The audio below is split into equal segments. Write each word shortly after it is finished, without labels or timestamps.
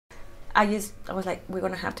I was like, we're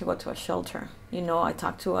gonna have to go to a shelter. You know, I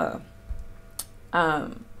talked to a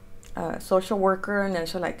social worker, and then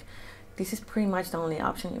she's like, this is pretty much the only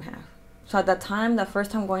option you have. So at that time, the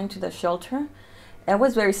first time going to the shelter, it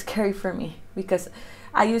was very scary for me because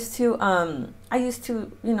I used to,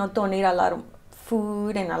 you know, donate a lot of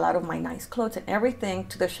food and a lot of my nice clothes and everything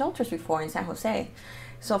to the shelters before in San Jose.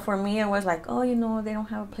 So for me, it was like, oh, you know, they don't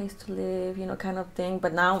have a place to live, you know, kind of thing.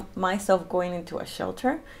 But now myself going into a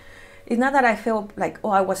shelter, it's not that I feel like, oh,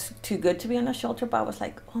 I was too good to be in a shelter, but I was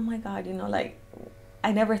like, oh my God, you know, like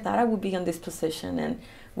I never thought I would be in this position. And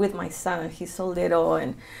with my son, he's so little.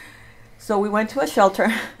 And so we went to a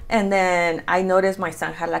shelter, and then I noticed my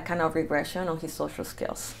son had like kind of regression on his social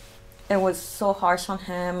skills. It was so harsh on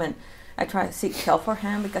him, and I tried to seek help for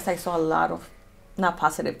him because I saw a lot of not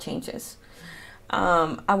positive changes.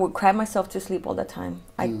 I would cry myself to sleep all the time.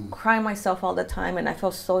 I cry myself all the time, and I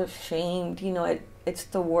felt so ashamed. You know, it's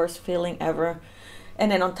the worst feeling ever.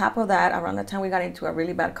 And then on top of that, around the time we got into a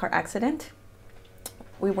really bad car accident,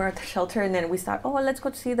 we were at the shelter, and then we thought, oh, well, let's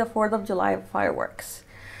go see the 4th of July fireworks.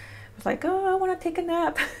 I was like, oh, I want to take a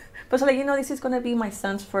nap. But so like, you know, this is going to be my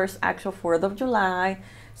son's first actual 4th of July.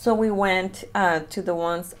 So we went to the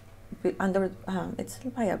ones under, it's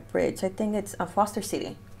by a bridge. I think it's a Foster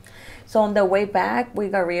City. So on the way back, we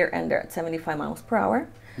got rear-ended at 75 miles per hour.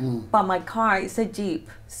 But my car is a Jeep.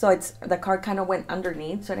 So the car kind of went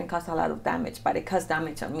underneath, so it didn't cause a lot of damage, but it caused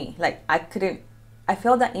damage on me. Like I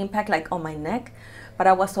felt the impact like on my neck, but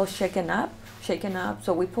I was so shaken up.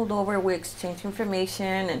 So we pulled over, we exchanged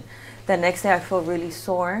information, and the next day I felt really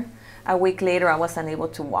sore. A week later, I was unable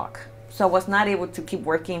to walk. So I was not able to keep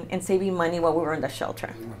working and saving money while we were in the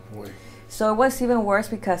shelter. Oh, boy. So it was even worse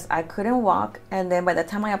because I couldn't walk. And then by the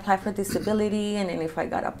time I applied for disability, and then if I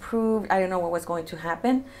got approved, I didn't know what was going to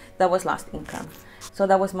happen. That was lost income. So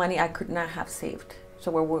that was money I could not have saved.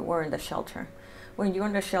 So we were in the shelter. When you're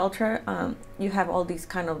in the shelter, you have all these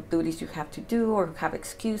kind of duties you have to do, or have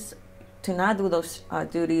excuse to not do those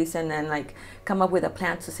duties, and then like come up with a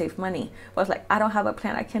plan to save money. I was like, I don't have a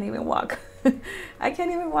plan. I can't even walk. I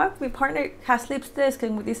can't even walk. My partner has slip disc,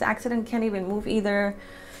 and with this accident can't even move either.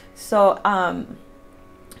 So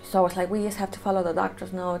so I was like, we just have to follow the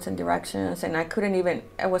doctor's notes and directions. And I couldn't even,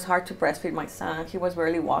 it was hard to breastfeed my son. He was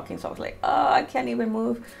barely walking. So I was like, oh, I can't even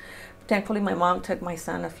move. Thankfully, my mom took my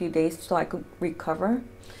son a few days so I could recover.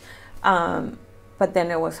 But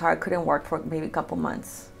then it was hard. I couldn't work for maybe a couple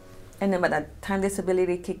months. And then by the time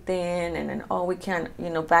disability kicked in, and then, oh, we can't, you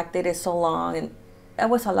know, backdated so long. And it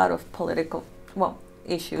was a lot of political,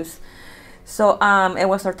 issues. So it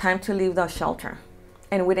was our time to leave the shelter.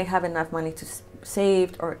 And we didn't have enough money to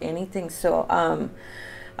save or anything. So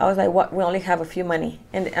I was like, what? We only have a few money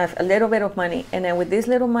and a little bit of money. And then with this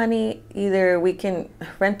little money, either we can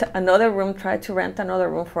rent another room, try to rent another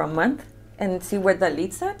room for a month and see where that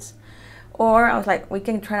leads us. Or I was like, we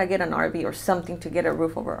can try to get an RV or something to get a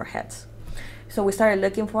roof over our heads. So we started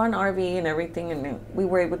looking for an RV and everything, and then we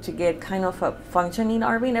were able to get kind of a functioning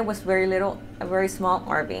RV, and it was very little, a very small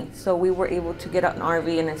RV. So we were able to get an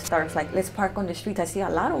RV, and it starts like, let's park on the streets. I see a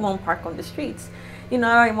lot of them park on the streets. You know,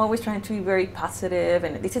 I'm always trying to be very positive,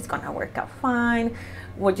 and this is gonna work out fine.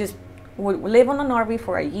 We'll live on an RV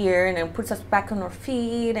for a year, and then puts us back on our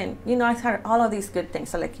feet. And you know, I had all of these good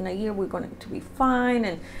things. So like in a year, we're going to be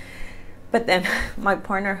fine. But then my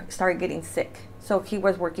partner started getting sick. So he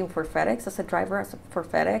was working for FedEx as a driver for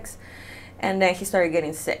FedEx. And then he started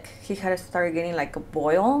getting sick. He had started getting like a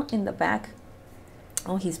boil in the back,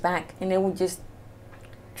 on his back. And it would just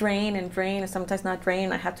drain and drain, and sometimes not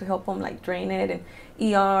drain. I had to help him like drain it,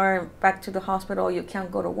 and ER, back to the hospital. You can't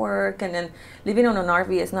go to work. And then living on an RV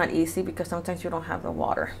is not easy because sometimes you don't have the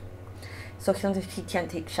water. So sometimes he can't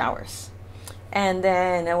take showers. And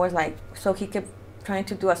then I was like, so he kept trying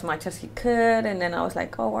to do as much as he could. And then I was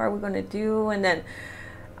like, oh, what are we going to do? And then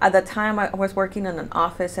at the time I was working in an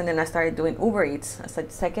office, and then I started doing Uber Eats as a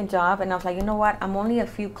second job. And I was like, you know what? I'm only a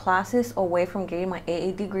few classes away from getting my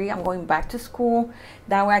AA degree. I'm going back to school.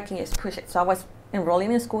 That way I can just push it. So I was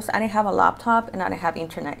enrolling in school. So I didn't have a laptop, and I didn't have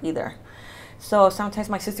internet either. So sometimes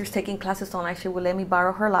my sister's taking classes online. She would let me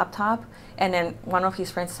borrow her laptop. And then one of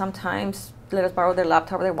his friends sometimes let us borrow their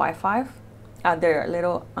laptop or their Wi-Fi. Their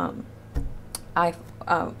little, I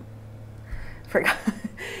forgot,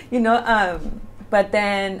 you know, but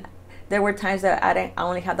then there were times that I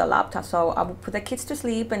only had the laptop, so I would put the kids to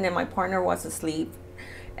sleep, and then my partner was asleep,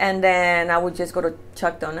 and then I would just go to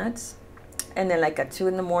Chuck Donuts, and then like at 2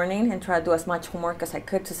 in the morning, and try to do as much homework as I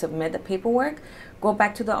could to submit the paperwork, go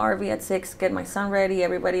back to the RV at 6, get my son ready,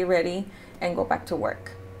 everybody ready, and go back to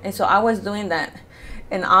work. And so I was doing that,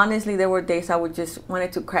 and honestly, there were days I would just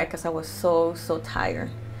wanted to cry because I was so tired.